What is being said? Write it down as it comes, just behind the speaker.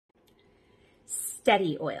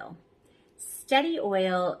Steady oil. Steady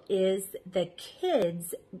oil is the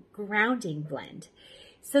kids' grounding blend.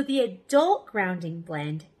 So the adult grounding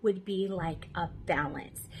blend would be like a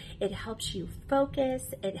balance. It helps you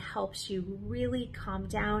focus. It helps you really calm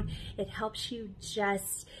down. It helps you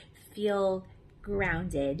just feel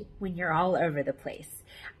grounded when you're all over the place.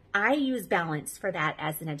 I use balance for that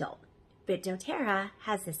as an adult. But doTERRA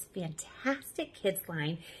has this fantastic kids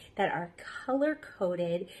line that are color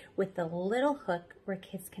coded with the little hook where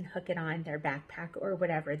kids can hook it on their backpack or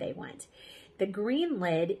whatever they want. The green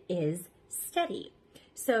lid is steady.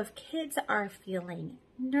 So if kids are feeling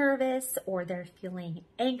nervous or they're feeling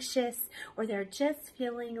anxious or they're just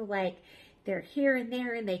feeling like they're here and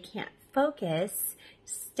there and they can't focus,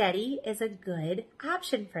 steady is a good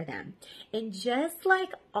option for them. And just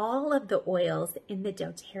like all of the oils in the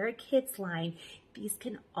doTERRA Kids line, these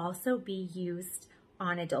can also be used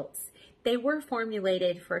on adults. They were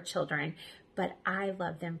formulated for children, but I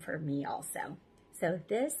love them for me also. So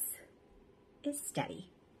this is steady.